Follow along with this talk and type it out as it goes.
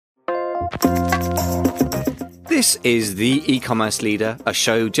This is The E-Commerce Leader, a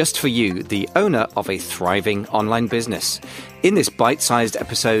show just for you, the owner of a thriving online business. In this bite-sized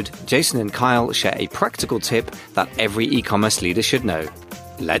episode, Jason and Kyle share a practical tip that every e-commerce leader should know.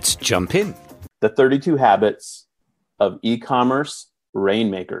 Let's jump in. The 32 Habits of E-Commerce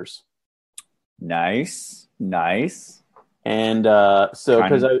Rainmakers. Nice. And so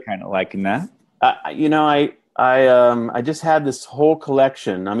because I kind of liking that. I just had this whole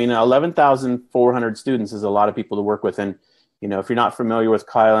collection. I mean, 11,400 students is a lot of people to work with. And, if you're not familiar with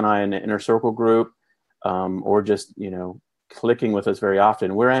Kyle and I in the Inner Circle group, or just, clicking with us very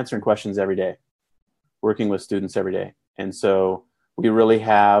often, we're answering questions every day, working with students every day. And so we really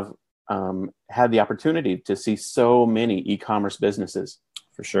have had the opportunity to see so many e-commerce businesses.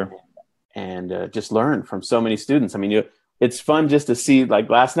 For sure. And just learn from so many students. I mean, it's fun just to see, like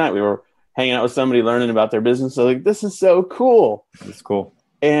last night we were hanging out with somebody learning about their business. So like, this is so cool. It's cool.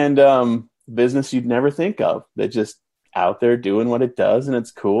 And business you'd never think of, that just out there doing what it does, and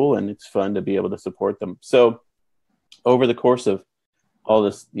it's cool and it's fun to be able to support them. So over the course of all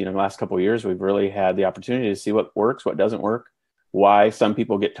this, last couple of years, we've really had the opportunity to see what works, what doesn't work, why some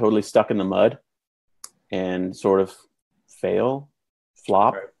people get totally stuck in the mud and sort of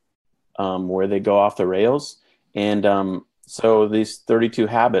flop, where they go off the rails. And so these 32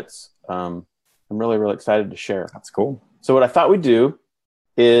 habits, I'm really, really excited to share. That's cool. So what I thought we'd do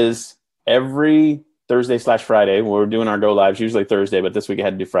is every Thursday/Friday, we're doing our go lives, usually Thursday, but this week I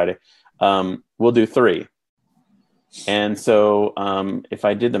had to do Friday. We'll do 3. And so if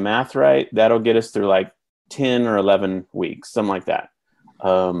I did the math right, that'll get us through like 10 or 11 weeks, something like that.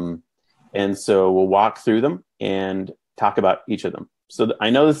 And so we'll walk through them and talk about each of them. So I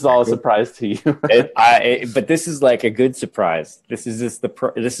know this is all a surprise to you, but this is like a good surprise. This is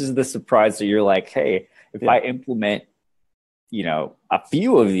the surprise that you're like, hey, if I implement, a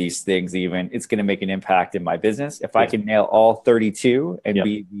few of these things, even it's going to make an impact in my business. If I can nail all 32 and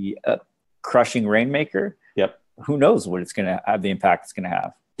be the crushing rainmaker, who knows what it's going to have, the impact it's going to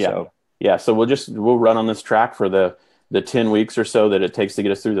have. So we'll run on this track for the 10 weeks or so that it takes to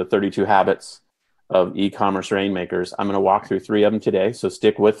get us through the 32 habits of e-commerce rainmakers. I'm going to walk through 3 of them today. So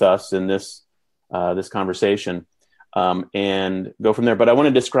stick with us in this conversation and go from there. But I want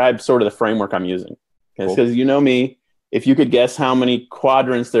to describe sort of the framework I'm using. Because me, if you could guess how many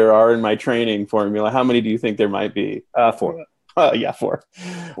quadrants there are in my training formula, how many do you think there might be? 4. 4.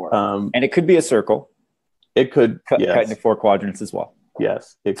 And it could be a circle. It could cut into 4 quadrants as well.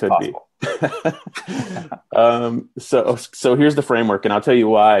 Yes, it could be. So here's the framework, and I'll tell you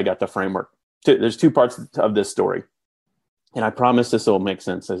why I got the framework. There's 2 parts of this story, and I promise this will make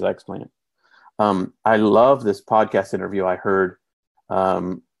sense as I explain it. I love this podcast interview I heard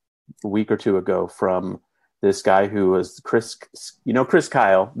a week or 2 ago from this guy who was Chris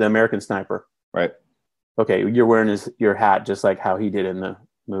Kyle, the American Sniper. Right. Okay, you're wearing your hat just like how he did in the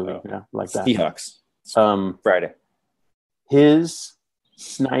movie, like that. Seahawks. Friday. His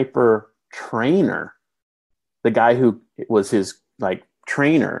sniper trainer, the guy who was his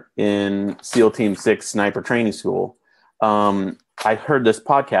trainer in SEAL Team 6 sniper training school. I heard this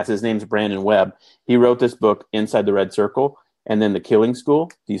podcast. His name's Brandon Webb. He wrote this book, Inside the Red Circle, and then The Killing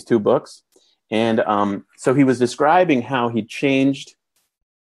School, these 2 books. And so he was describing how he changed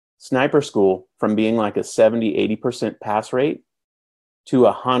sniper school from being like a 70-80% pass rate to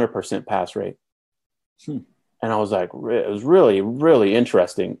 100% pass rate. And I was like, it was really, really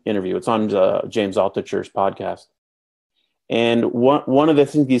interesting interview. It's on James Altucher's podcast. And one of the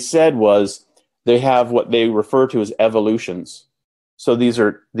things he said was they have what they refer to as evolutions. So these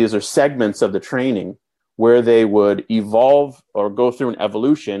are segments of the training where they would evolve or go through an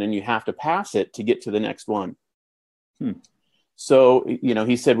evolution, and you have to pass it to get to the next one. So,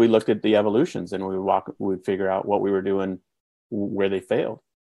 he said we looked at the evolutions and we'd figure out what we were doing, where they failed.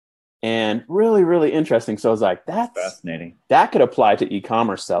 And really, really interesting. So I was like, that's fascinating. That could apply to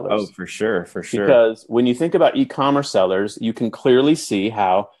e-commerce sellers. Oh, for sure. Because when you think about e-commerce sellers, you can clearly see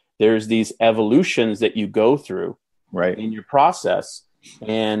how there's these evolutions that you go through in your process.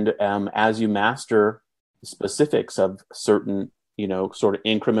 And as you master the specifics of certain, sort of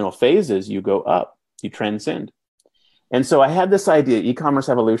incremental phases, you go up, you transcend. And so I had this idea, e-commerce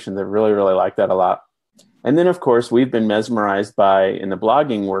evolution, that really, really liked that a lot. And then, of course, we've been mesmerized by, in the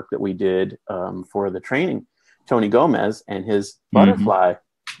blogging work that we did for the training, Tony Gomez and his Monarch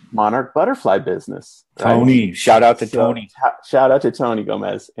Butterfly business. Tony, right? Shout out to Tony. Shout out to Tony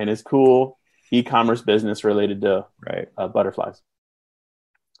Gomez and his cool e-commerce business related to butterflies.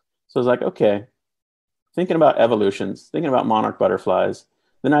 So I was like, okay, thinking about evolutions, thinking about monarch butterflies.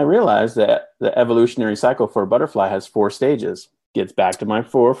 Then I realized that the evolutionary cycle for a butterfly has 4 stages. gets back to my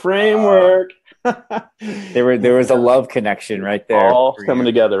 4 framework. There was a love connection right there. All coming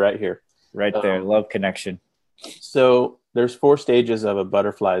together right here. Right there, love connection. So there's 4 stages of a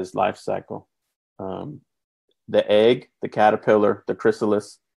butterfly's life cycle. The egg, the caterpillar, the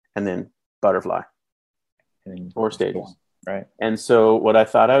chrysalis, and then butterfly. And 4 stages. Right. And so what I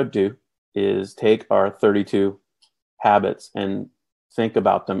thought I would do is take our 32 habits and think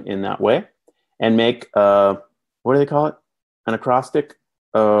about them in that way and make, what do they call it? An acrostic?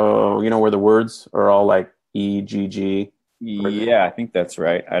 Where the words are all like E, G, G. Yeah, I think that's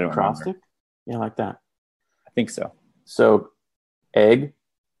right. I don't acrostic? remember. Yeah, like that. I think so. So egg,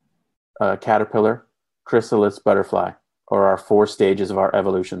 caterpillar, chrysalis, butterfly are our 4 stages of our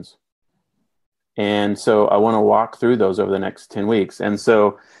evolutions. And so I want to walk through those over the next 10 weeks. And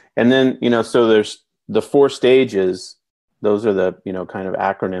then, so there's the 4 stages. Those are the, kind of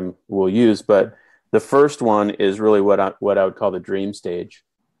acronym we'll use. But the first one is really what I would call the dream stage.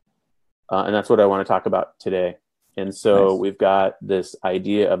 And that's what I want to talk about today. And so We've got this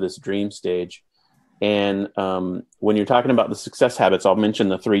idea of this dream stage. And when you're talking about the success habits, I'll mention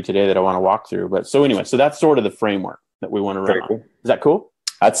the 3 today that I want to walk through. But so that's sort of the framework that we want to run on. Is that cool?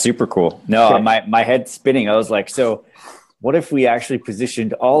 That's super cool. No, okay. my head's spinning. I was like, so what if we actually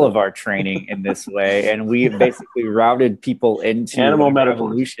positioned all of our training in this way and we basically routed people into animal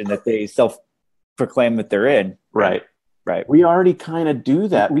evolution that they self-proclaim that they're in? Right. Right. We already kind of do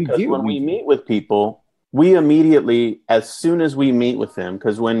that because when we meet with people, we immediately, as soon as we meet with them,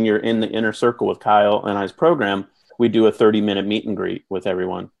 because when you're in the inner circle with Kyle and I's program, we do a 30-minute meet and greet with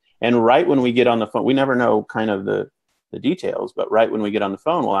everyone. And right when we get on the phone, we never know kind of the details, but right when we get on the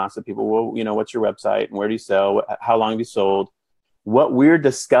phone, we'll ask the people, well, what's your website and where do you sell? How long have you sold? What we're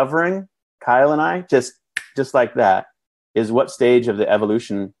discovering, Kyle and I, just like that, is what stage of the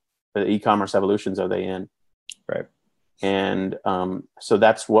evolution, the e-commerce evolutions are they in? Right. And so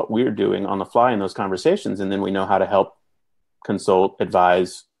that's what we're doing on the fly in those conversations. And then we know how to help, consult,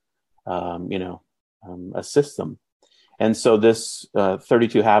 advise, assist them. And so this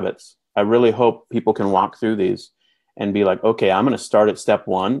 32 habits, I really hope people can walk through these and be like, okay, I'm going to start at step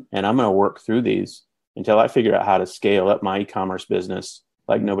 1 and I'm going to work through these until I figure out how to scale up my e-commerce business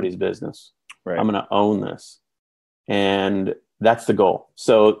like nobody's business. Right. I'm going to own this. And that's the goal.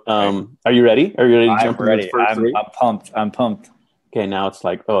 So are you ready? Are you ready to jump into the first 3? I'm pumped. Okay, now it's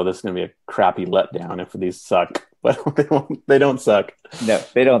like, oh, this is going to be a crappy letdown if these suck. But they don't suck. No,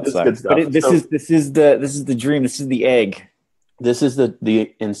 they don't suck. But this is the dream. This is the egg. This is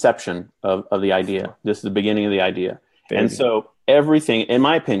the inception of the idea. This is the beginning of the idea. And so everything, in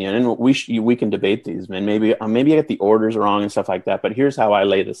my opinion, and we can debate these, man. Maybe I get the orders wrong and stuff like that. But here's how I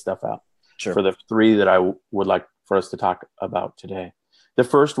lay this stuff out for the 3 that I would like for us to talk about today. The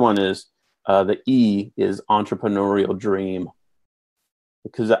first one is the E is entrepreneurial dream,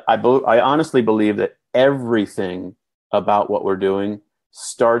 because I honestly believe that everything about what we're doing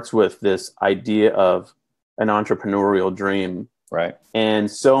starts with this idea of an entrepreneurial dream. Right.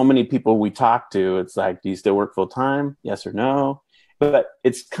 And so many people we talk to, it's like, do you still work full time? Yes or no? But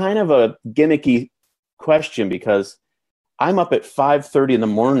it's kind of a gimmicky question because I'm up at 5:30 in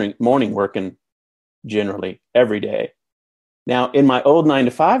the morning working generally every day. Now, in my old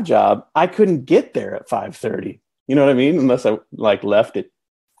 9-to-5 job, I couldn't get there at 5:30. You know what I mean? Unless I left at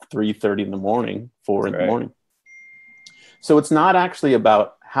 3:30 in the morning, 4 in the morning. So it's not actually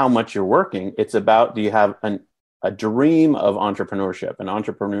about how much you're working. It's about, do you have a dream of entrepreneurship, an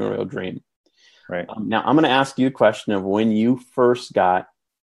entrepreneurial dream? Right. Now, I'm going to ask you a question of when you first got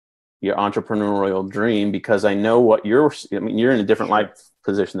your entrepreneurial dream, because I know you're in a different life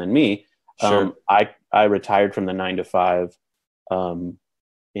position than me. Sure. I retired from the 9-to-5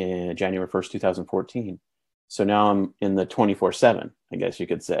 in January 1st, 2014. So now I'm in the 24/7, I guess you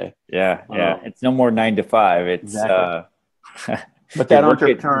could say. Yeah. It's no more 9-to-5. It's exactly. But that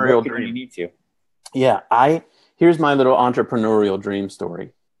entrepreneurial dream, you need to. Yeah, here's my little entrepreneurial dream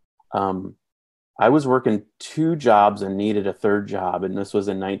story. I was working 2 jobs and needed a 3rd job, and this was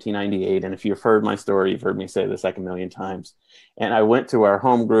in 1998. And if you've heard my story, you've heard me say this like a million times. And I went to our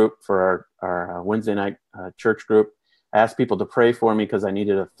home group for our Wednesday night church group. I asked people to pray for me because I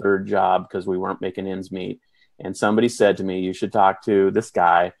needed a 3rd job because we weren't making ends meet. And somebody said to me, you should talk to this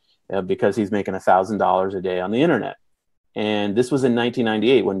guy because he's making $1,000 a day on the internet. And this was in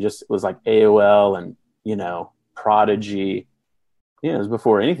 1998 when it was like AOL and, Prodigy. It was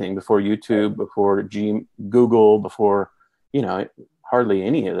before anything, before YouTube, before Google, before, hardly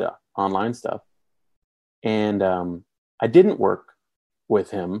any of the online stuff. And I didn't work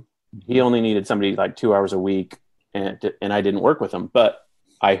with him. He only needed somebody like 2 hours a week, and I didn't work with him. But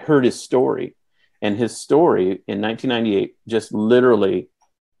I heard his story. And his story in 1998 just literally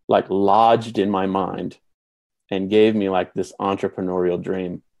like lodged in my mind and gave me like this entrepreneurial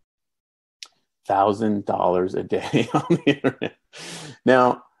dream. $1,000 a day on the internet.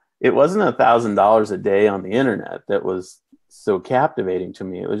 Now, it wasn't $1,000 a day on the internet that was so captivating to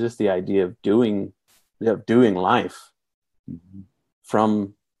me. It was just the idea of doing life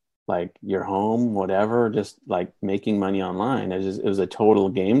from like your home, whatever, just like making money online. It was a total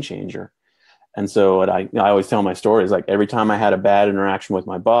game changer. And so what I always tell my stories, like every time I had a bad interaction with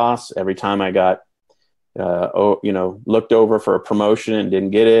my boss, every time I got looked over for a promotion and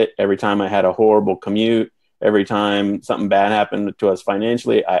didn't get it, every time I had a horrible commute, every time something bad happened to us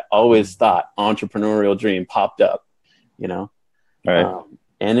financially, I always thought entrepreneurial dream popped up, Right.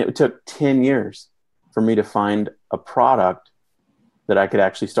 And it took 10 years for me to find a product that I could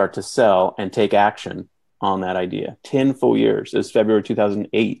actually start to sell and take action on that idea. 10 full years. It was February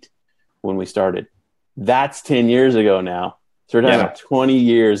 2008 when we started. That's 10 years ago now. So we're talking about 20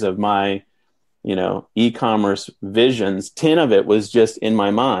 years of my e-commerce visions. 10 of it was just in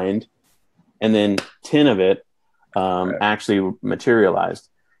my mind, and then 10 of it actually materialized.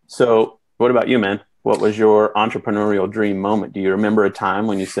 So what about you, man? What was your entrepreneurial dream moment? Do you remember a time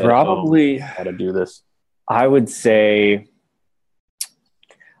when you said, probably, I got to do this? I would say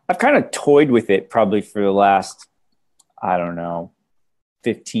I've kind of toyed with it probably for the last, I don't know,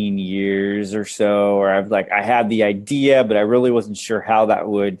 15 years or so, or I had the idea, but I really wasn't sure how that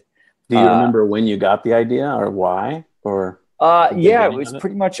would. Do you remember when you got the idea or why? Or it was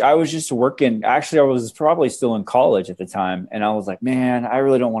pretty much, I was just working. Actually, I was probably still in college at the time. And I was like, man, I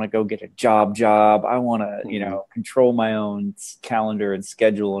really don't want to go get a job. I want to, control my own calendar and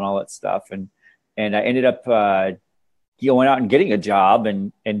schedule and all that stuff. And I ended up going out and getting a job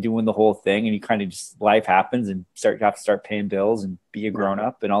and doing the whole thing. And you kind of just, life happens and you have to start paying bills and be a grown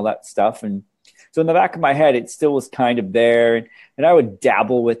up and all that stuff. And so in the back of my head, it still was kind of there, and I would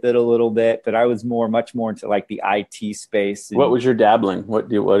dabble with it a little bit, but I was much more into like the IT space. What was your dabbling? What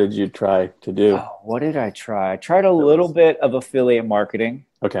did you try to do? Oh, what did I try? I tried a little bit of affiliate marketing.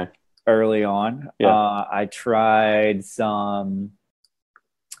 Okay. Early on. Yeah. I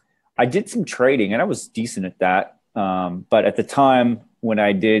did some trading, and I was decent at that. But at the time when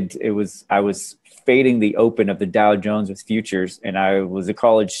I did, I was fading the open of the Dow Jones with futures, and I was a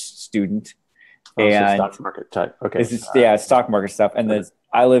college student. And stock market type. Okay. Stock market stuff. And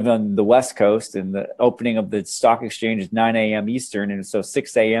I live on the West Coast, and the opening of the stock exchange is 9 a.m. Eastern. And so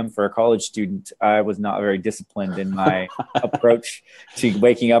 6 a.m. for a college student, I was not very disciplined in my approach to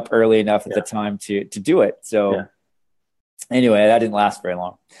waking up early enough at the time to do it. So anyway, that didn't last very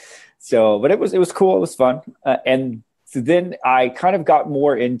long. So, but it was cool. It was fun. And so then I kind of got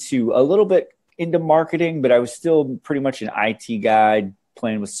more into a little bit into marketing, but I was still pretty much an IT guy,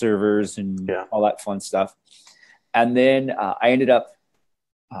 playing with servers and all that fun stuff. And then I ended up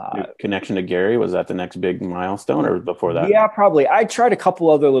your connection to Gary, was that the next big milestone or before that? Yeah, probably. I tried a couple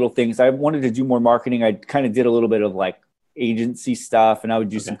other little things. I wanted to do more marketing. I kind of did a little bit of like agency stuff, and I would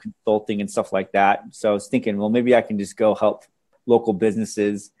do some consulting and stuff like that. So I was thinking, well, maybe I can just go help local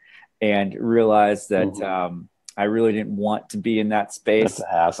businesses, and realized that I really didn't want to be in that space. That's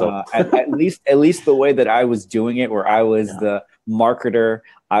a hassle. at least the way that I was doing it, where I was the marketer,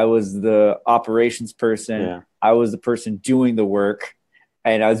 I was the operations person, I was the person doing the work,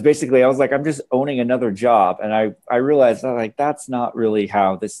 and I was like, I'm just owning another job. And I realized that's not really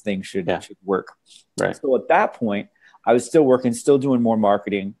how this thing should work. Right. So at that point, I was still working, still doing more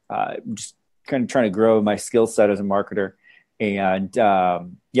marketing, just kind of trying to grow my skill set as a marketer. And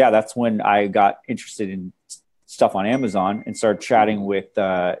that's when I got interested in stuff on Amazon and started chatting with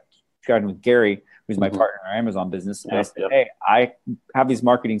Gary, who's my partner in our Amazon business. And I said, hey, I have these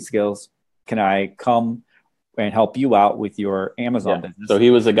marketing skills. Can I come and help you out with your Amazon business? So he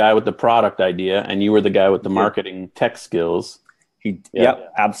was the guy with the product idea, and you were the guy with the marketing tech skills.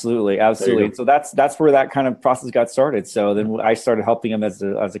 Absolutely. And so that's where that kind of process got started. So then I started helping him as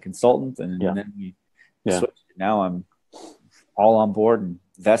a consultant, and then we switched. Now I'm all on board and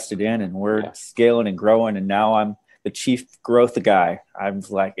vested in, and we're scaling and growing. And now I'm the chief growth guy. I'm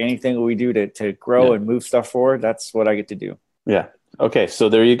like, anything we do to grow and move stuff forward, that's what I get to do. Yeah. Okay. So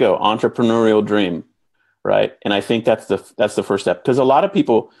there you go. Entrepreneurial dream. Right. And I think that's the first step, because a lot of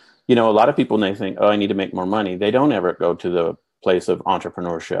people, when they think, oh, I need to make more money, they don't ever go to the place of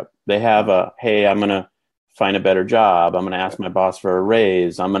entrepreneurship. They have hey, I'm going to find a better job. I'm going to ask my boss for a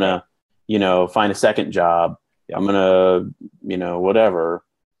raise. I'm going to, find a second job. I'm going to, whatever.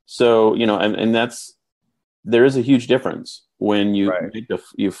 So, and there is a huge difference when you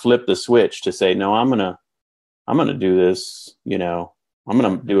flip the switch to say, no, I'm going to do this, I'm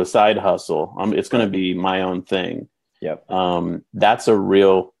going to do a side hustle. It's going to be my own thing. Yep.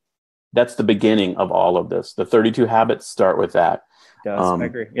 That's the beginning of all of this. The 32 habits start with that. I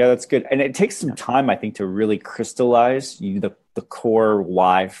agree. Yeah, that's good. And it takes some time, I think, to really crystallize the core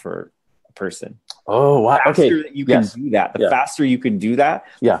why for a person. Oh, wow. Okay. You can do that. The faster you can do that,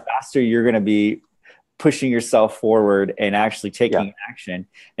 the faster you're going to be pushing yourself forward and actually taking action.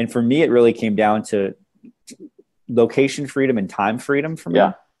 And for me, it really came down to location freedom and time freedom for me.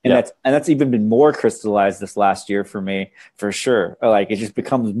 Yeah. And that's even been more crystallized this last year for me, for sure. Like, it just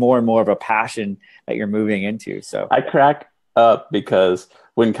becomes more and more of a passion that you're moving into. So I crack up because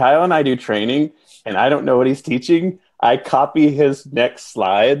when Kyle and I do training and I don't know what he's teaching, I copy his next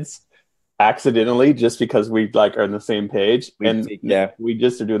slides accidentally just because we like are on the same page. We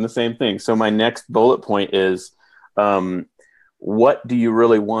just are doing the same thing. So my next bullet point is, what do you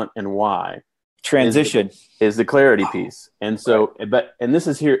really want and why? Transition is the clarity piece. And so, and this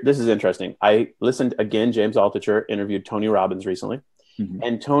is interesting. I listened again, James Altucher interviewed Tony Robbins recently,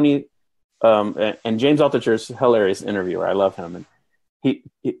 and Tony, and James Altucher is a hilarious interviewer. I love him. And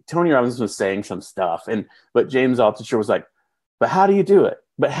Tony Robbins was saying some stuff, but James Altucher was like, but how do you do it?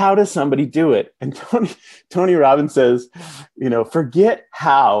 But how does somebody do it? And Tony Robbins says, forget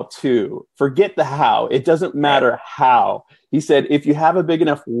the how. It doesn't matter how. He said, if you have a big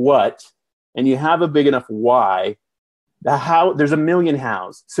enough what, and you have a big enough why, the how, there's a million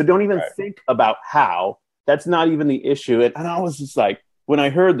hows. So don't even think about how. That's not even the issue. And I was just like, when I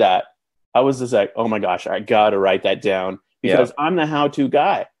heard that, I was just like, oh my gosh, I got to write that down because I'm the how-to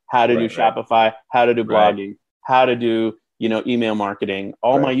guy. How to do Shopify, how to do blogging, how to do, email marketing.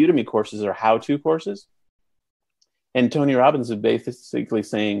 All my Udemy courses are how-to courses. And Tony Robbins is basically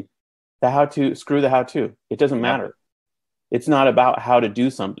saying the how-to, screw the how-to. It doesn't matter. It's not about how to do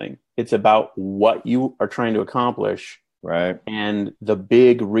something. It's about what you are trying to accomplish, and the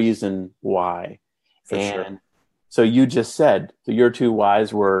big reason why. So you just said your two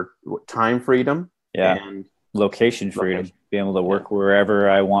whys were time freedom and location freedom, being able to work wherever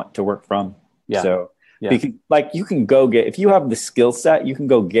I want to work from. So because, you can go get, if you have the skill set, you can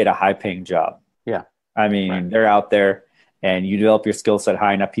go get a high paying job. I mean, they're out there, and you develop your skill set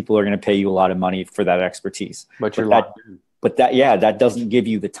high enough, people are going to pay you a lot of money for that expertise. But you're locked in. But that doesn't give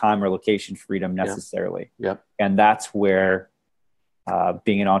you the time or location freedom necessarily. And that's where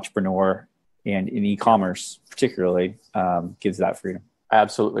being an entrepreneur and in e-commerce particularly gives that freedom.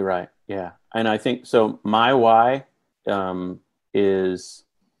 Absolutely right. Yeah. And I think, so my why is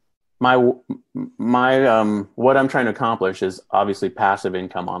what I'm trying to accomplish is obviously passive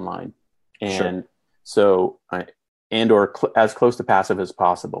income online. And so as close to passive as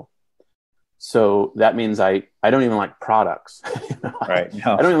possible. So that means I don't even like products. No. I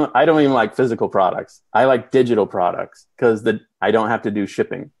don't even like physical products. I like digital products because I don't have to do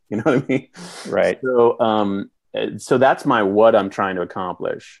shipping. You know what I mean? So that's what I'm trying to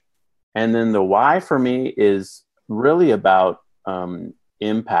accomplish. And then the why for me is really about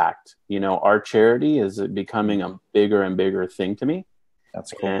impact. Our charity is becoming a bigger and bigger thing to me.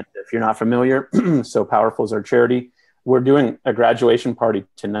 That's cool. And if you're not familiar, So Powerful is our charity. We're doing a graduation party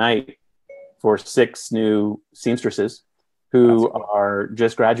tonight for 6 new seamstresses who are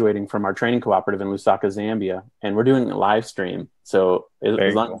just graduating from our training cooperative in Lusaka, Zambia. And we're doing a live stream. So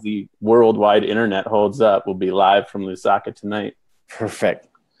as long as the worldwide internet holds up, we'll be live from Lusaka tonight. Perfect.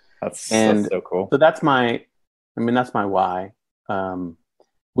 That's so cool. So that's my why.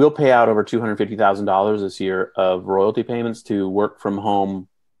 We'll pay out over $250,000 this year of royalty payments to work from home,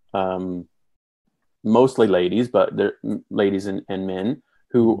 mostly ladies, but they're ladies and men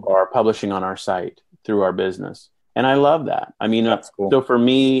who are publishing on our site through our business. And I love that. I mean, that's cool. So for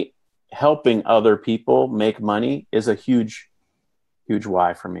me, helping other people make money is a huge, huge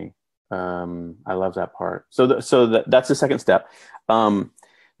why for me. I love that part. So that's the second step. Then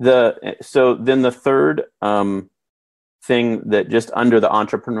the third thing that just under the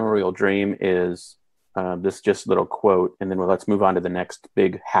entrepreneurial dream is this just little quote, and then let's move on to the next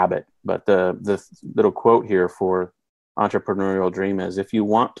big habit. But the little quote here for entrepreneurial dream is, if you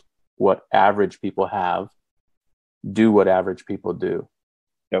want what average people have, do what average people do.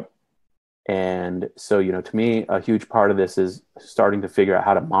 And so, to me, a huge part of this is starting to figure out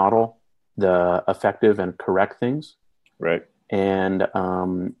how to model the effective and correct things. And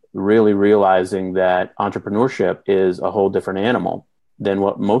really realizing that entrepreneurship is a whole different animal than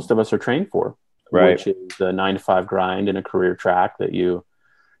what most of us are trained for, which is the 9-to-5 grind and a career track that you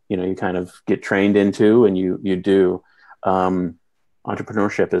kind of get trained into and you do.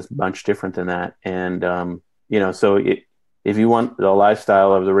 Entrepreneurship is much different than that. And, so if you want the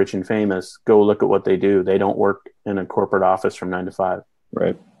lifestyle of the rich and famous, go look at what they do. They don't work in a corporate office from 9 to 5.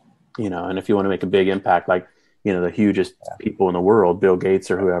 Right. And if you want to make a big impact, like, the hugest people in the world, Bill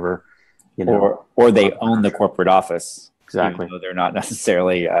Gates or whoever, or they own the corporate office, exactly, even though they're not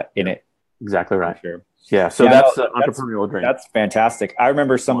necessarily in it. Exactly right. Sure. Yeah. So that's the entrepreneurial dream. That's fantastic. I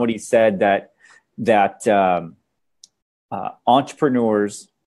remember somebody said that entrepreneurs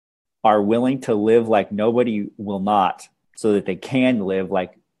are willing to live like nobody will not, so that they can live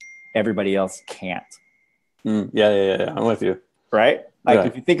like everybody else can't. Yeah. I'm with you. Right? Like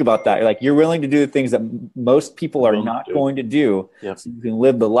if you think about that, like you're willing to do the things that most people are not going to do, so you can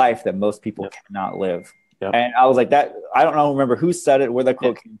live the life that most people cannot live. Yep. And I was like, that, I don't know, remember who said it, where the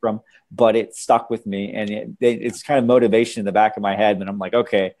quote came from, but it stuck with me. And it's kind of motivation in the back of my head. And I'm like,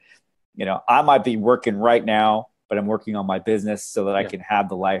 okay, I might be working right now, but I'm working on my business so that I can have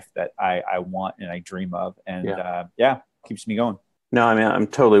the life that I want and I dream of. And keeps me going. No, I mean, I'm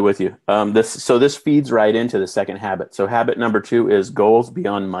totally with you. This feeds right into the second habit. So habit number 2 is goals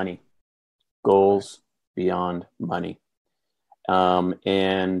beyond money. Goals beyond money.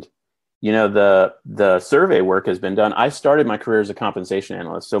 And the survey work has been done. I started my career as a compensation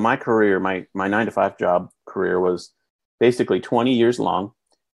analyst. So my career, my 9-to-5 job career was basically 20 years long.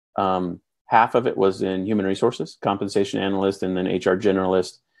 Half of it was in human resources, compensation analyst, and then HR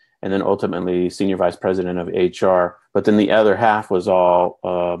generalist, and then ultimately senior vice president of HR. But then the other half was all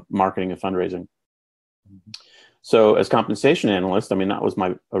marketing and fundraising. Mm-hmm. So as compensation analyst, I mean, that was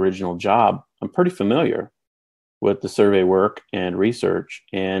my original job. I'm pretty familiar with the survey work and research.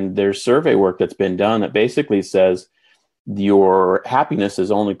 And there's survey work that's been done that basically says your happiness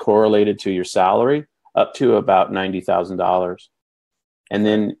is only correlated to your salary up to about $90,000. And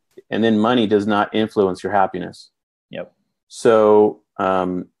then money does not influence your happiness. Yep. So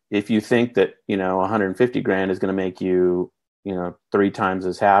if you think that, 150 grand is going to make you, 3 times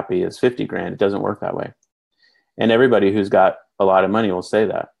as happy as 50 grand, it doesn't work that way. And everybody who's got a lot of money will say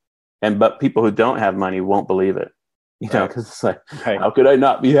that. But people who don't have money won't believe it, because it's like, how could I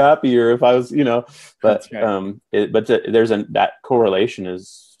not be happier if I was, but, that correlation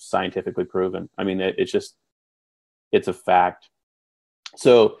is scientifically proven. I mean, it's a fact.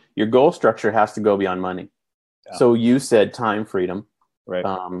 So your goal structure has to go beyond money. Yeah. So you said time freedom, right?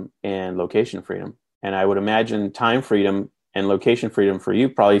 And location freedom. And I would imagine time freedom and location freedom for you,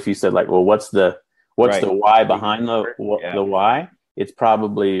 probably if you said like, well, what's the why behind the why? It's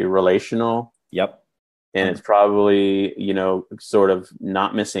probably relational. Yep. And it's probably, sort of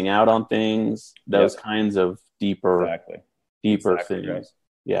not missing out on things, those kinds of deeper things. Right.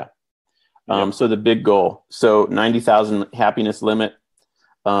 Yeah. So the big goal, so 90,000 happiness limit.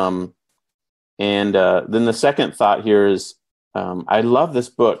 And then the second thought here is, I love this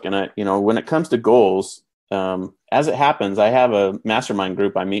book. And when it comes to goals, as it happens, I have a mastermind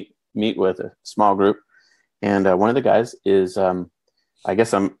group I meet with, a small group. And one of the guys is, I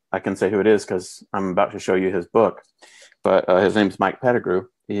guess I can say who it is because I'm about to show you his book, but his name's Mike Pettigrew.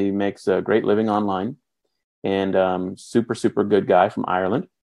 He makes a great living online, and super, super good guy from Ireland.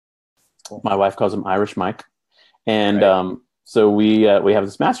 Cool. My wife calls him Irish Mike. And so we have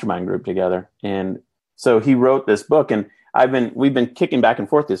this mastermind group together. And so he wrote this book, and we've been kicking back and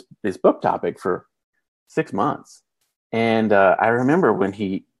forth this book topic for 6 months. And I remember when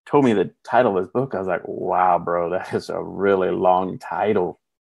he told me the title of his book, I was like, wow, bro, that is a really long title.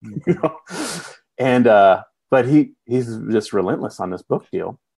 And but he's just relentless on this book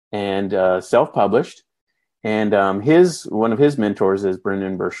deal, and self-published. And one of his mentors is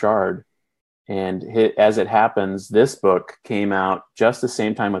Brendon Burchard. And as it happens, this book came out just the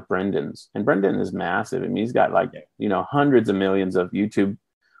same time with Brendan's. And Brendan is massive. I mean, he's got hundreds of millions of YouTube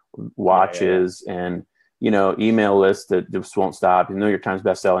watches and email lists that just won't stop. New York Times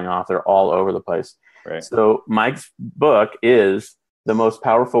bestselling author, all over the place. Right. So Mike's book is the most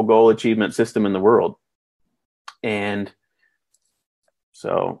powerful goal achievement system in the world. And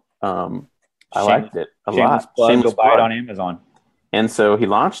so I liked it a lot. Go buy it on Amazon. And so he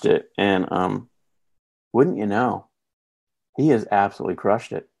launched it, and wouldn't you know, he has absolutely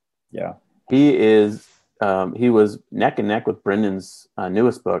crushed it. Yeah. He was neck and neck with Brendan's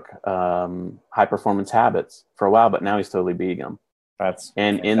newest book, High Performance Habits, for a while, but now he's totally beating him. He's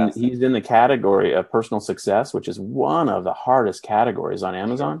in the category of personal success, which is one of the hardest categories on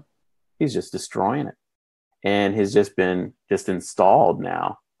Amazon. He's just destroying it, and he's just been installed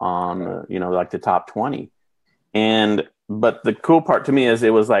now on the top 20. But the cool part to me is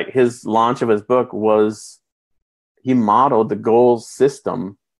it was like his launch of his book was he modeled the goals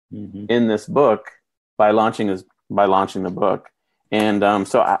system in this book by launching the book. And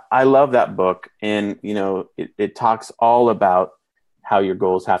so I love that book. And, it talks all about how your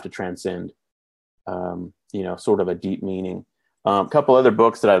goals have to transcend, sort of a deep meaning. A couple other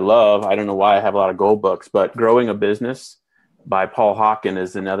books that I love. I don't know why I have a lot of goal books, but Growing a Business by Paul Hawken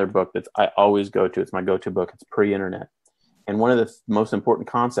is another book that I always go to. It's my go-to book. It's pre-internet. And one of the most important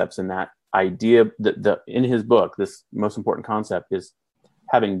concepts in that idea, in his book, this most important concept is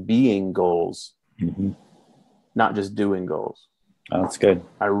having being goals, not just doing goals. Oh, that's good.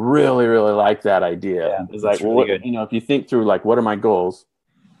 I really, really like that idea. Yeah, it's like, really well, good. If you think through like, what are my goals?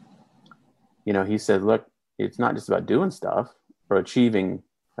 He said, look, it's not just about doing stuff or achieving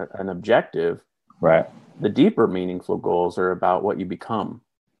an objective. Right. The deeper meaningful goals are about what you become.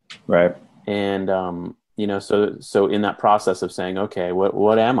 Right. And, so in that process of saying, okay,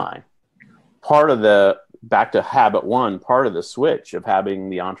 what am I? Back to habit one, part of the switch of having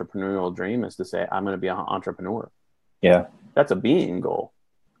the entrepreneurial dream is to say, I'm going to be an entrepreneur. Yeah. That's a being goal.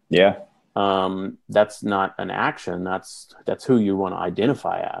 Yeah. That's not an action. That's who you want to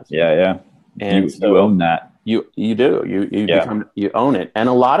identify as. Yeah. Yeah. And you own that. You do. You own it. And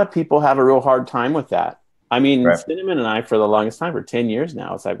a lot of people have a real hard time with that. I mean, right. Cinnamon and I, for the longest time, for 10 years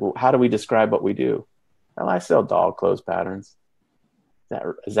now, it's like, well, how do we describe what we do? Well, I sell doll clothes patterns.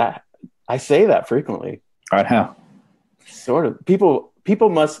 Is that I say that frequently. I know. Sort of. People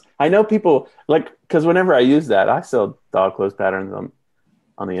must, I know people like, because whenever I use that, I sell doll clothes patterns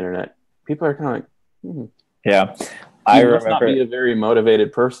on the internet. People are kind of like, yeah. I must not be a very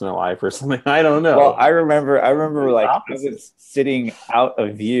motivated person in life or something. I don't know. Well, I remember like I was sitting out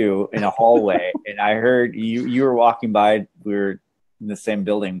of view in a hallway and I heard you were walking by. We were in the same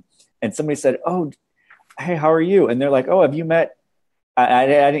building and somebody said, "Oh, hey, how are you?" And they're like, "Oh, have you met?" I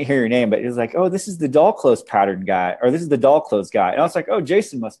didn't hear your name, but it was like, "Oh, this is the doll clothes pattern guy, or this is the doll clothes guy." And I was like, "Oh,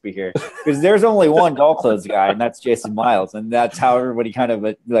 Jason must be here," because there's only one doll clothes guy, and that's Jason Miles, and that's how everybody kind of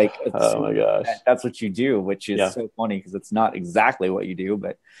like. Oh my gosh, that's what you do, which is so funny because it's not exactly what you do,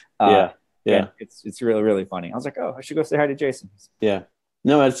 but yeah, it's really really funny. I was like, "Oh, I should go say hi to Jason." Yeah,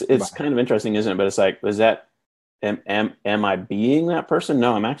 no, it's kind of interesting, isn't it? But it's like, is that am I being that person?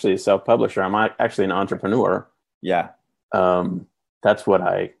 No, I'm actually a self-publisher. I'm actually an entrepreneur. Yeah. That's what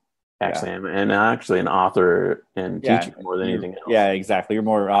I actually am. And I'm actually an author and teacher more than anything else. Yeah, exactly. You're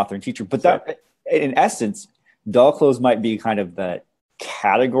more an author and teacher. But that, in essence, doll clothes might be kind of the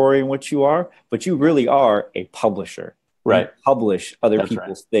category in which you are, but you really are a publisher. Right. You publish other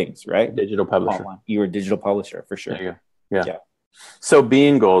people's things, right? Digital publisher. You're a digital publisher for sure. There you go. Yeah. So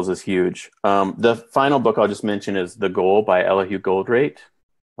being goals is huge. The final book I'll just mention is The Goal by Elihu Goldrate.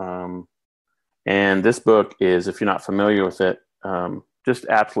 And this book is, if you're not familiar with it, just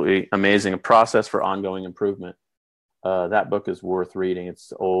absolutely amazing. A process for ongoing improvement. That book is worth reading.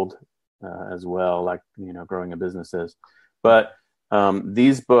 It's old as well, like, Growing a Business is. But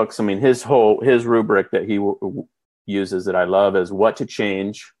these books, I mean, his rubric that he uses that I love is what to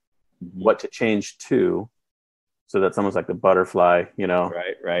change, what to change to. So that's almost like the butterfly,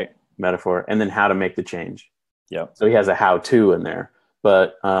 right. metaphor, and then how to make the change. Yeah. So he has a how-to in there.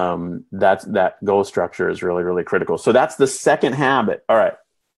 But that goal structure is really, really critical. So that's the second habit. All right.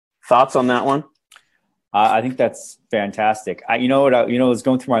 Thoughts on that one? I think that's fantastic. What was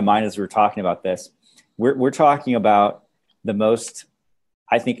going through my mind as we were talking about this. We're talking about the most,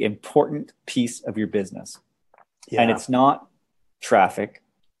 I think, important piece of your business. Yeah. And it's not traffic.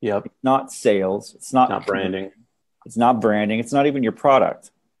 Yep. It's not sales. It's not branding. It's not branding. It's not even your product.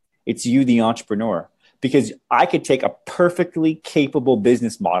 It's you, the entrepreneur. Because I could take a perfectly capable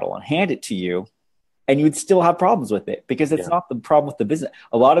business model and hand it to you, and you would still have problems with it because it's not the problem with the business.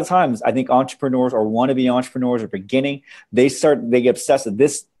 A lot of times, I think entrepreneurs or wannabe entrepreneurs are beginning. They get obsessed with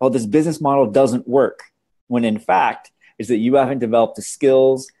this business model doesn't work. When in fact, is that you haven't developed the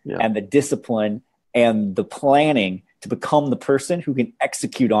skills and the discipline and the planning to become the person who can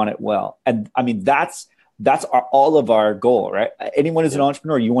execute on it well. And I mean, that's all of our goal, right? Anyone who's an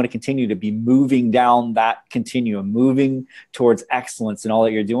entrepreneur, you want to continue to be moving down that continuum, moving towards excellence in all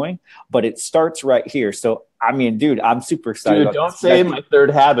that you're doing. But it starts right here. So, I mean, dude, I'm super excited. Dude, don't say my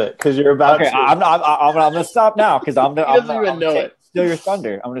third habit because you're about to. I'm going to stop now because I'm going to steal your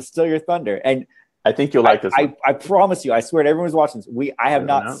thunder. I'm going to steal your thunder. And I think you'll like this one. I promise you, I swear to everyone who's watching this, I have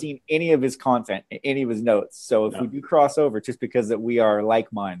not seen any of his content, any of his notes. So if we do cross over, just because that we are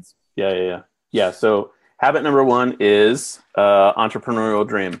like minds. Yeah. So habit number 1 is entrepreneurial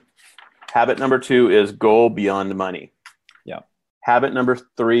dream. Habit number 2 is goal beyond money. Yeah. Habit number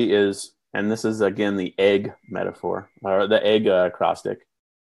 3 is, and this is again the egg metaphor or the egg acrostic.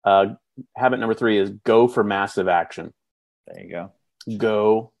 Habit number 3 is go for massive action. There you go.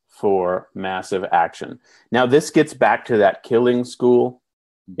 Go for massive action. Now this gets back to that Killing School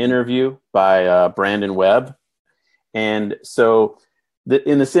interview by Brandon Webb. And so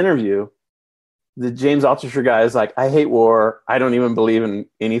in this interview, the James Altucher guy is like, I hate war. I don't even believe in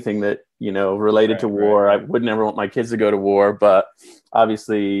anything that, related to war. I would never want my kids to go to war, but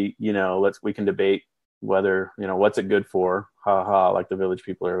obviously, we can debate whether, what's it good for? Ha ha, like the Village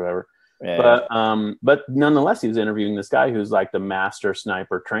People or whoever. But nonetheless, he was interviewing this guy who's like the master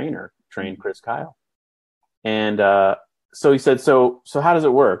sniper trained Chris Kyle. And so he said, so how does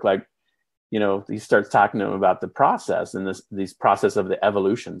it work? Like, he starts talking to him about the process and these process of the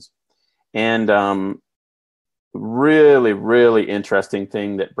evolutions. And really, really interesting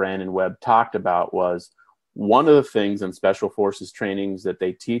thing that Brandon Webb talked about was one of the things in special forces trainings that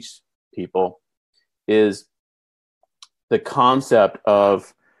they teach people is the concept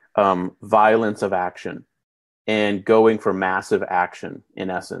of violence of action and going for massive action, in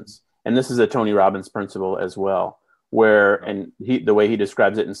essence. And this is a Tony Robbins principle as well, where, and the way he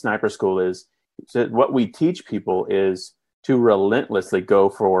describes it in sniper school is that what we teach people is to relentlessly go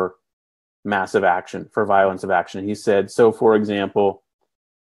for massive action, for violence of action. He said, so for example,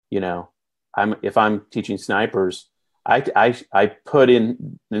 if I'm teaching snipers, I put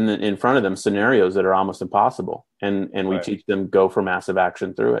in front of them scenarios that are almost impossible, and we teach them go for massive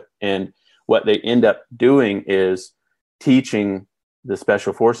action through it. And what they end up doing is teaching the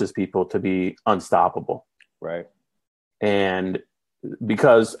special forces people to be unstoppable. Right. And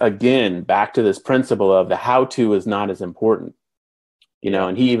because, again, back to this principle of the how-to is not as important,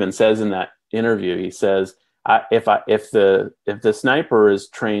 and he even says in that interview, he says, if the sniper is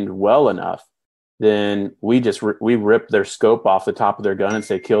trained well enough, then we rip their scope off the top of their gun and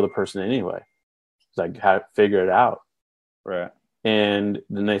say, kill the person anyway. It's like, figure it out. Right. And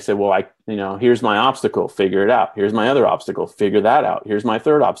then they say, well, here's my obstacle, figure it out. Here's my other obstacle, figure that out. Here's my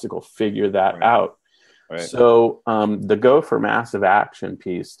third obstacle, figure that out. Right. So the go for massive action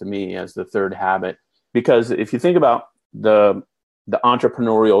piece to me as the third habit, because if you think about the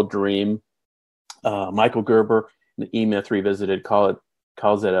entrepreneurial dream, Michael Gerber in the E-Myth Revisited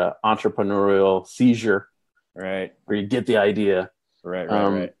calls it an entrepreneurial seizure. Right. Where you get the idea.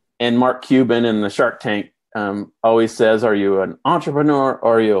 Right. And Mark Cuban in the Shark Tank always says, are you an entrepreneur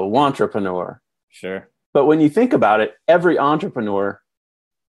or are you a wantrepreneur? Sure. But when you think about it, every entrepreneur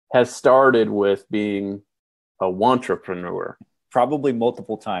has started with being a wantrepreneur. Probably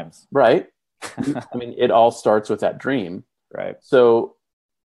multiple times. Right. I mean, it all starts with that dream. Right. So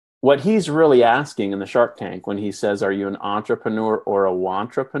what he's really asking in the Shark Tank when he says, are you an entrepreneur or a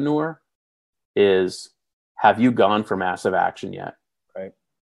wantrepreneur, is, have you gone for massive action yet? Right.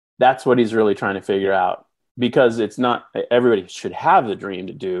 That's what he's really trying to figure out, because it's not everybody should have the dream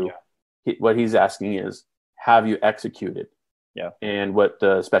to do. Yeah. What he's asking is, have you executed? Yeah. And what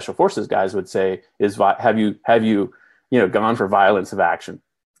the special forces guys would say is, have you gone for violence of action?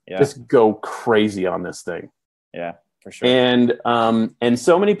 Yeah. Just go crazy on this thing. Yeah, for sure. And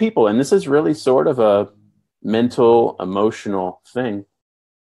so many people, and this is really sort of a mental, emotional thing.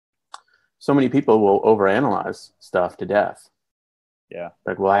 So many people will overanalyze stuff to death. Yeah.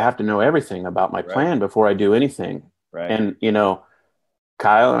 Like, well, I have to know everything about my plan before I do anything. Right. And,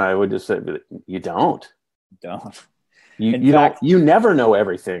 Kyle and I would just say, you don't. You never know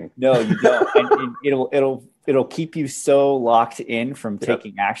everything. No, you don't. And it'll keep you so locked in from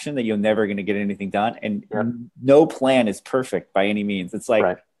taking action that you're never going to get anything done. And no plan is perfect by any means. It's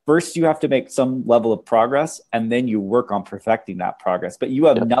like, first you have to make some level of progress, and then you work on perfecting that progress. But you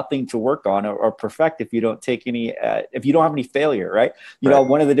have nothing to work on or perfect if you don't take any, if you don't have any failure, right? You know,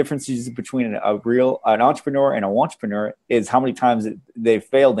 one of the differences between an entrepreneur and a wantrepreneur is how many times they've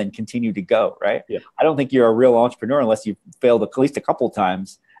failed and continue to go, right? Yeah. I don't think you're a real entrepreneur unless you've failed at least a couple of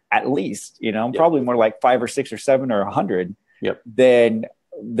times, at least, probably more like 5 or 6 or 7 or 100. Then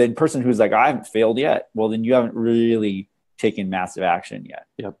person who's like, I haven't failed yet. Well, then you haven't really taken massive action yet.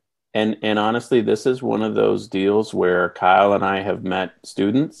 Yep. And honestly, this is one of those deals where Kyle and I have met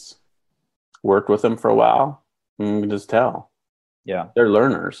students, worked with them for a while, and we can just tell. Yeah. They're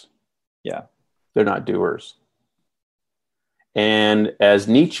learners. Yeah. They're not doers. And as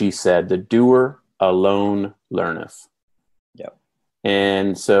Nietzsche said, the doer alone learneth. Yep.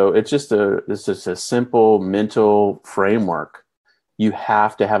 And so it's just a simple mental framework. You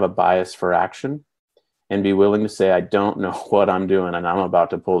have to have a bias for action and be willing to say, I don't know what I'm doing, and I'm about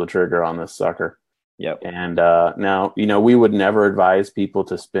to pull the trigger on this sucker. Yep. And now, we would never advise people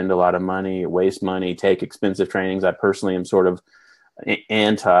to spend a lot of money, waste money, take expensive trainings. I personally am sort of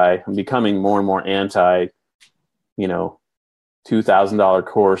I'm becoming more and more anti, $2,000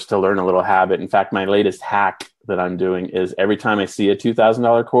 course to learn a little habit. In fact, my latest hack that I'm doing is every time I see a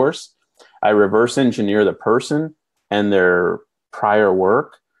 $2,000 course, I reverse engineer the person and their prior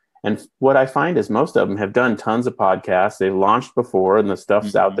work. And what I find is most of them have done tons of podcasts. They've launched before and the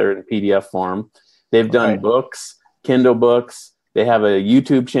stuff's out there in PDF form. They've done books, Kindle books. They have a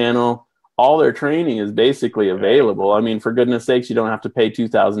YouTube channel. All their training is basically available. I mean, for goodness sakes, you don't have to pay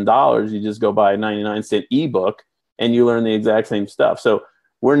 $2,000. You just go buy a 99-cent ebook and you learn the exact same stuff. So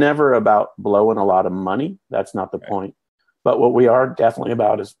we're never about blowing a lot of money. That's not the point. But what we are definitely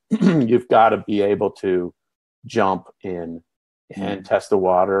about is you've got to be able to jump in and test the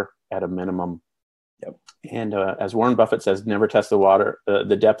water at a minimum. Yep. And as Warren Buffett says, never test the water,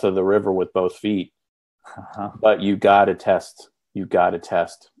 the depth of the river with both feet. But you got to test. You got to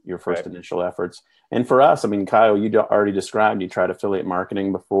test your first initial efforts. And for us, I mean, Kyle, you already described, you tried affiliate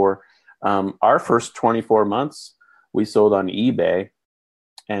marketing before. Our first 24 months, we sold on eBay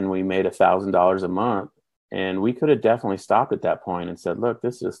and we made $1,000 a month. And we could have definitely stopped at that point and said, look,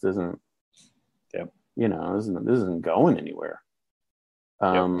 this just isn't, you know, this isn't going anywhere.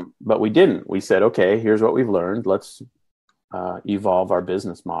 But we didn't. We said, okay, here's what we've learned. Let's evolve our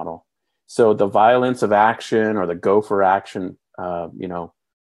business model. So the violence of action or the go for action, you know,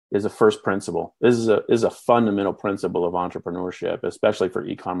 is a first principle. This is a fundamental principle of entrepreneurship, especially for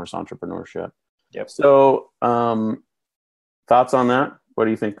e-commerce entrepreneurship. So thoughts on that? What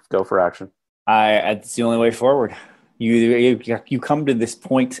do you think of go for action? It's the only way forward. You come to this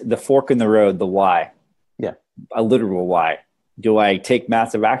point, the fork in the road, the why. Yeah. A literal why. Do I take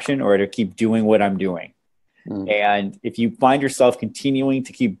massive action or do I keep doing what I'm doing? And if you find yourself continuing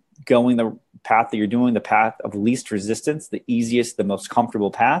to keep going the path that you're doing, the path of least resistance, the easiest, the most comfortable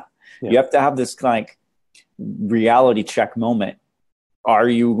path, you have to have this like reality check moment. Are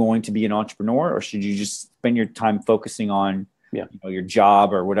you going to be an entrepreneur or should you just spend your time focusing on you know, your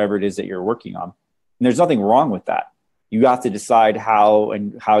job or whatever it is that you're working on? And there's nothing wrong with that. You have to decide how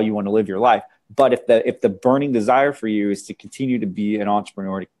you want to live your life. But if the burning desire for you is to continue to be an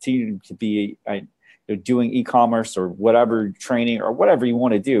entrepreneur, to continue to be doing e-commerce or whatever training or whatever you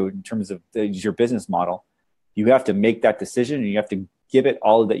want to do in terms of your business model, you have to make that decision and you have to give it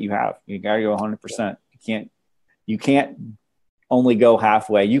all that you have. You got to go 100%. You can't only go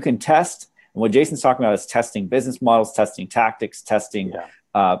halfway. You can test. And what Jason's talking about is testing business models, testing tactics, testing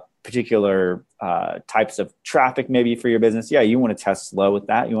particular types of traffic maybe for your business. Yeah, you want to test slow with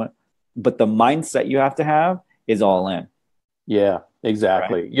that. But the mindset you have to have is all in. Yeah,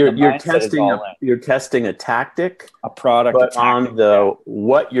 exactly. Right? You're testing a tactic, a product, but on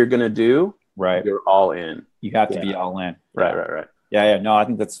what you're going to do, you're all in. You have to be all in. Right. Yeah. No, I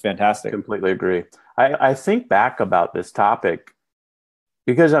think that's fantastic. Completely agree. I think back about this topic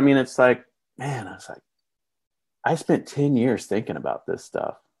because I mean, it's like, man, I spent 10 years thinking about this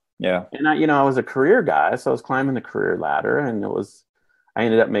stuff. Yeah. And I was a career guy, so I was climbing the career ladder and I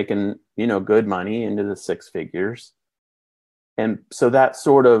ended up making, good money into the six figures. And so that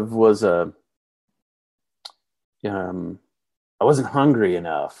sort of was I wasn't hungry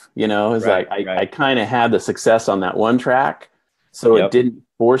enough, I kind of had the success on that one track. So it didn't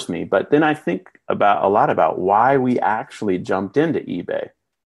force me. But then I think a lot about why we actually jumped into eBay.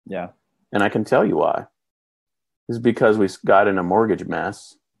 Yeah. And I can tell you why. It's because we got in a mortgage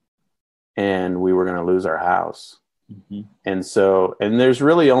mess and we were going to lose our house. Mm-hmm. And there's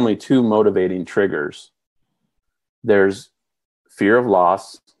really only two motivating triggers. There's fear of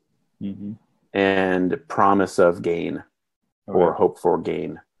loss and promise of gain or hope for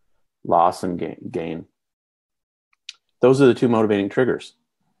gain, loss and gain. Those are the two motivating triggers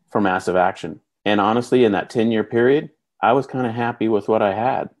for massive action. And honestly, in that 10-year period, I was kind of happy with what I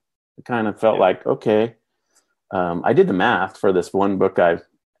had. It kind of felt like, okay, I did the math for this one book I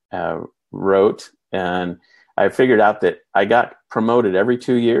wrote, and I figured out that I got promoted every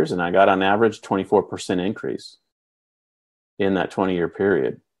 2 years, and I got on average 24% increase in that 20-year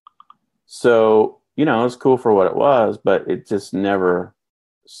period. So, it was cool for what it was, but it just never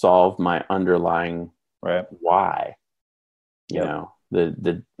solved my underlying why.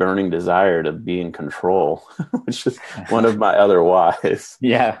 The burning desire to be in control, which is one of my other whys.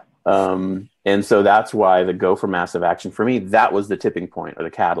 Yeah. And so that's why the go for massive action for me, that was the tipping point or the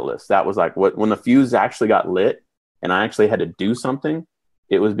catalyst. That was like when the fuse actually got lit and I actually had to do something,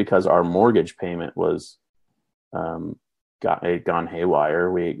 it was because our mortgage payment was gone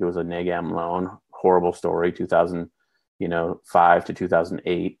haywire. It was a NAGAM loan, horrible story, 2005 to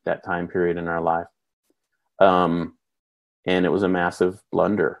 2008, that time period in our life. And it was a massive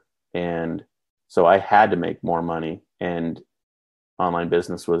blunder. And so I had to make more money, and online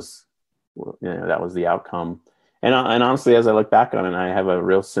business was, that was the outcome. And honestly, as I look back on it, I have a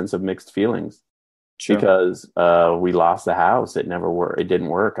real sense of mixed feelings because we lost the house. It never worked. It didn't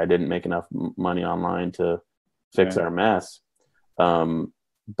work. I didn't make enough money online to fix our mess.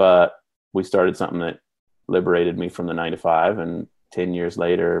 but we started something that liberated me from the 9 to 5, and 10 years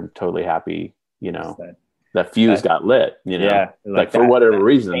later, I'm totally happy, that fuse got lit, Yeah. like for whatever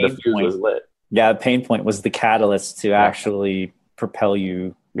reason, the fuse was lit. Yeah. The pain point was the catalyst to actually propel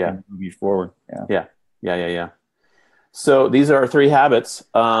you and move you forward. Yeah. So these are our 3 habits.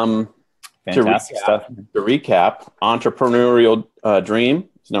 Fantastic stuff. To recap, entrepreneurial dream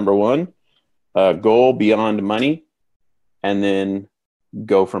is number 1, goal beyond money, and then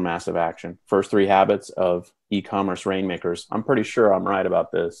go for massive action. First 3 habits of e-commerce rainmakers. I'm pretty sure I'm right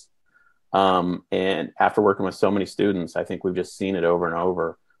about this. And after working with so many students, I think we've just seen it over and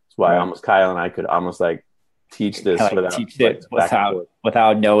over. That's why Kyle and I could almost like teach this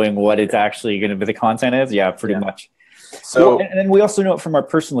without knowing what it's actually going to be the content is. Yeah, pretty much. So, and then we also know it from our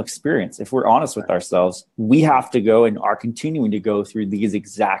personal experience. If we're honest with ourselves, we have to go and are continuing to go through these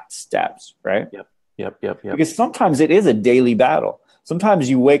exact steps, right? Yep. Because sometimes it is a daily battle. Sometimes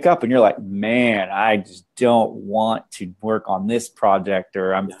you wake up and you're like, man, I just don't want to work on this project,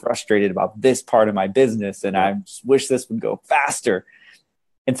 or I'm frustrated about this part of my business, and I just wish this would go faster.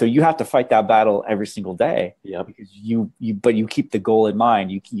 And so you have to fight that battle every single day. Because but you keep the goal in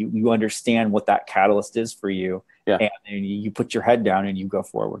mind. You understand what that catalyst is for you. And you put your head down and you go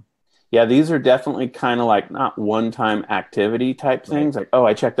forward. Yeah, these are definitely kind of like not one-time activity type things. Like, oh,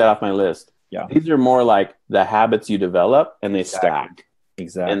 I checked that off my list. Yeah. These are more like the habits you develop and they stack.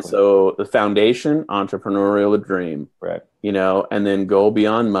 Exactly. And so the foundation, entrepreneurial dream, right? And then goal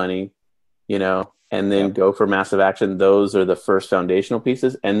beyond money, and then go for massive action. Those are the first foundational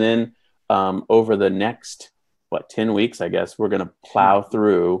pieces. And then over the next, 10 weeks, I guess, we're going to plow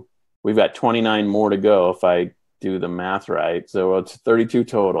through. We've got 29 more to go if I do the math right. So it's 32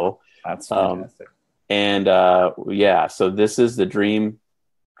 total. That's fantastic. So this is the dream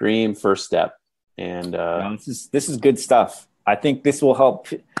first step. And this is good stuff. I think this will help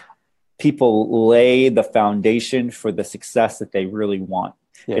people lay the foundation for the success that they really want.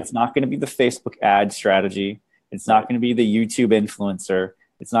 It's not going to be the Facebook ad strategy. It's not going to be the YouTube influencer.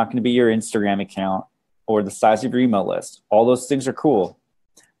 It's not going to be your Instagram account or the size of your email list. All those things are cool.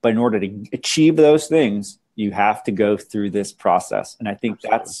 But in order to achieve those things, you have to go through this process. And I think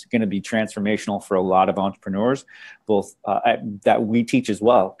that's going to be transformational for a lot of entrepreneurs, both that we teach as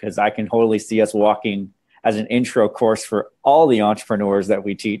well, because I can totally see us walking as an intro course for all the entrepreneurs that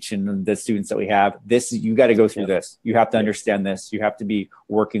we teach and the students that we have. You got to go through this. You have to understand this. You have to be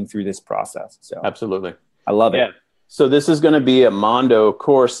working through this process. So absolutely. I love it. So this is going to be a Mondo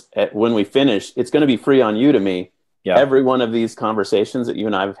course when we finish. It's going to be free on Udemy. Every one of these conversations that you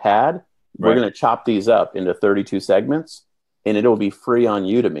and I have had, we're going to chop these up into 32 segments, and it'll be free on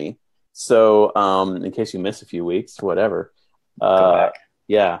Udemy. So in case you miss a few weeks, whatever. Go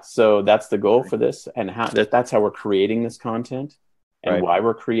back. So that's the goal for this, and that's how we're creating this content and why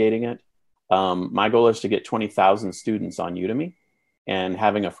we're creating it. My goal is to get 20,000 students on Udemy, and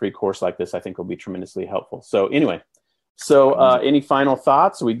having a free course like this, I think, will be tremendously helpful. So anyway, any final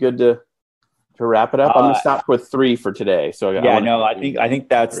thoughts? Are we good to wrap it up? I'm going to stop with 3 for today. So I think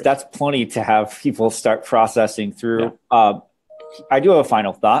that's plenty to have people start processing through. I do have a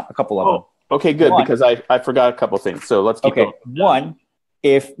final thought, a couple of them. Okay, good. Because I forgot a couple things. So let's keep going. One,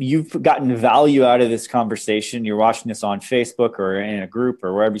 if you've gotten value out of this conversation, you're watching this on Facebook or in a group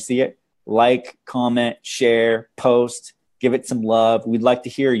or wherever you see it, like, comment, share, post, give it some love. We'd like to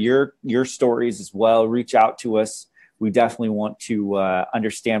hear your stories as well. Reach out to us. We definitely want to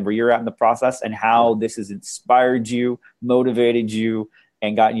understand where you're at in the process and how this has inspired you, motivated you,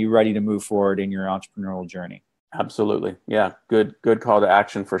 and gotten you ready to move forward in your entrepreneurial journey. Absolutely. Yeah. Good call to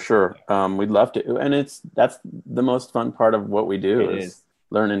action for sure. We'd love to. And that's the most fun part of what we do is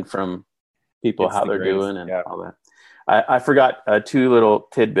learning from people, how they're doing and all that. I forgot 2 little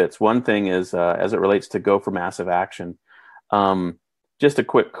tidbits. One thing is, as it relates to go for massive action, just a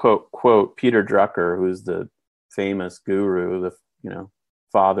quick quote, Peter Drucker, who's the famous guru, the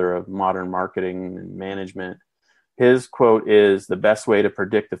father of modern marketing and management. His quote is, "The best way to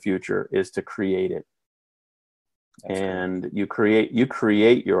predict the future is to create it." That's and right. you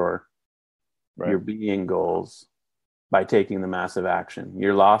create your being goals by taking the massive action.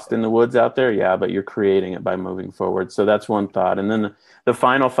 You're lost in the woods out there, but you're creating it by moving forward. So that's one thought. And then the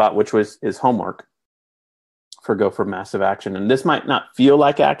final thought, which is homework for go for massive action. And this might not feel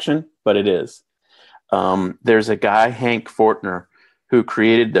like action, but it is. There's a guy, Hank Fortner, who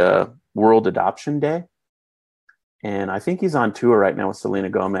created the World Adoption Day. And I think he's on tour right now with Selena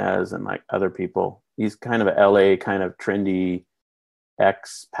Gomez and like other people. He's kind of a LA kind of trendy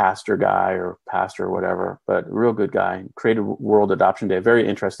ex-pastor guy or pastor or whatever, but a real good guy. Created World Adoption Day. Very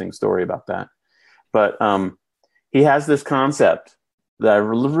interesting story about that. But he has this concept that I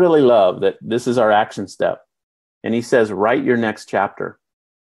really love, that this is our action step. And he says, write your next chapter.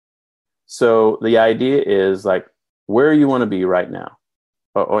 So the idea is like where you want to be right now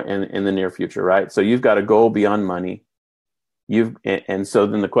or in the near future, right? So you've got a goal beyond money. And so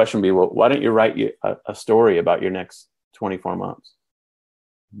then the question would be, well, why don't you write a story about your next 24 months?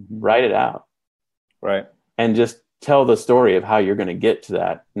 Mm-hmm. Write it out. Right. And just tell the story of how you're going to get to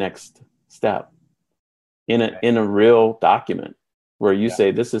that next step in a real document where you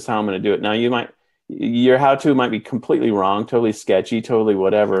say, this is how I'm going to do it. Now your how-to might be completely wrong, totally sketchy, totally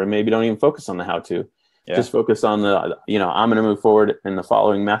whatever. And maybe don't even focus on the how-to. Yeah. Just focus on the, I'm going to move forward in the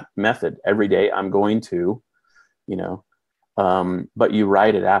following method. Every day I'm going to, but you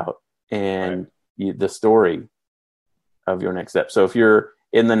write it out and the story of your next step. So if you're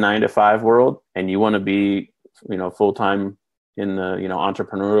in the 9-to-5 world and you want to be, full-time in the,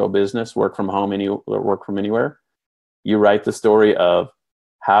 entrepreneurial business, work from home, work from anywhere, you write the story of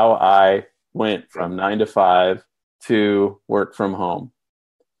how I went from 9-to-5 to work from home.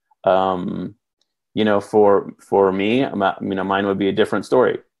 For me, mine would be a different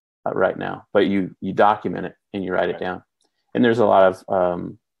story right now, but you document it and you write it down. And there's a lot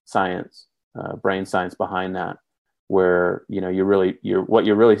of science, brain science behind that, where what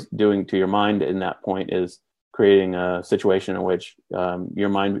you're really doing to your mind in that point is creating a situation in which your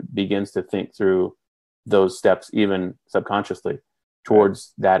mind begins to think through those steps, even subconsciously,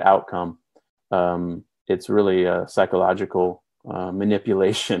 towards that outcome. It's really a psychological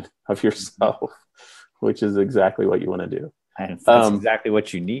manipulation of yourself, which is exactly what you want to do. And that's exactly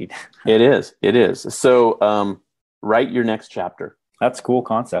what you need. It is. So write your next chapter. That's a cool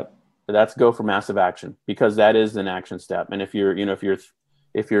concept. That's go for massive action, because that is an action step. And if you're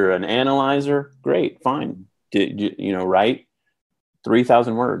an analyzer, great, fine. Write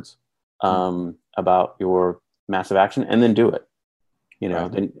 3,000 words about your massive action, and then do it.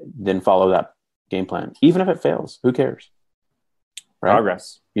 Then follow that game plan. Even if it fails, who cares? Right?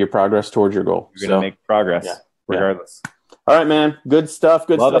 Progress. Your progress towards your goal. You're going to make progress regardless. Yeah. All right, man. Good stuff.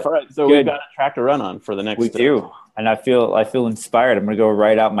 Love stuff. It. All right. So we've got a track to run on for the next. We do. And I feel inspired. I'm going to go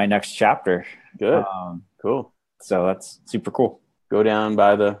write out my next chapter. Good. Cool. So that's super cool. Go down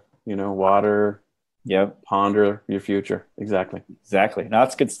by the, water. Yep. Ponder your future. Exactly. No,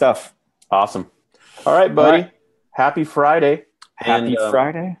 that's good stuff. Awesome. All right, buddy. All right. Happy Friday. Happy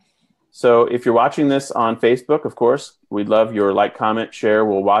Friday. So if you're watching this on Facebook, of course, we'd love your like, comment, share.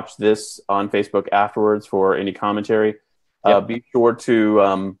 We'll watch this on Facebook afterwards for any commentary. Yep. Be sure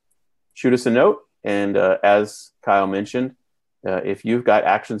to shoot us a note. And as Kyle mentioned, if you've got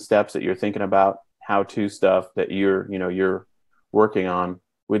action steps that you're thinking about, how-to stuff that you're working on,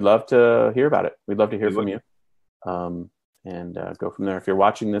 we'd love to hear about it. We'd love to hear from you. And go from there. If you're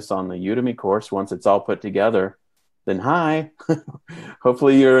watching this on the Udemy course, once it's all put together, then hi.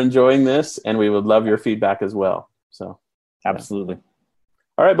 Hopefully you're enjoying this, and we would love your feedback as well. So, absolutely.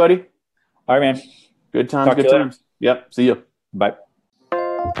 All right, buddy. All right, man. Good times. Good times. Yep. See you. Bye.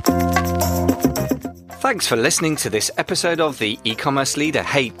 Thanks for listening to this episode of The E-Commerce Leader.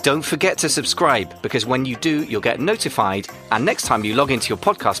 Hey, don't forget to subscribe, because when you do, you'll get notified. And next time you log into your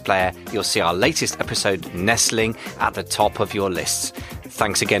podcast player, you'll see our latest episode nestling at the top of your lists.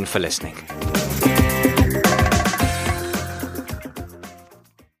 Thanks again for listening.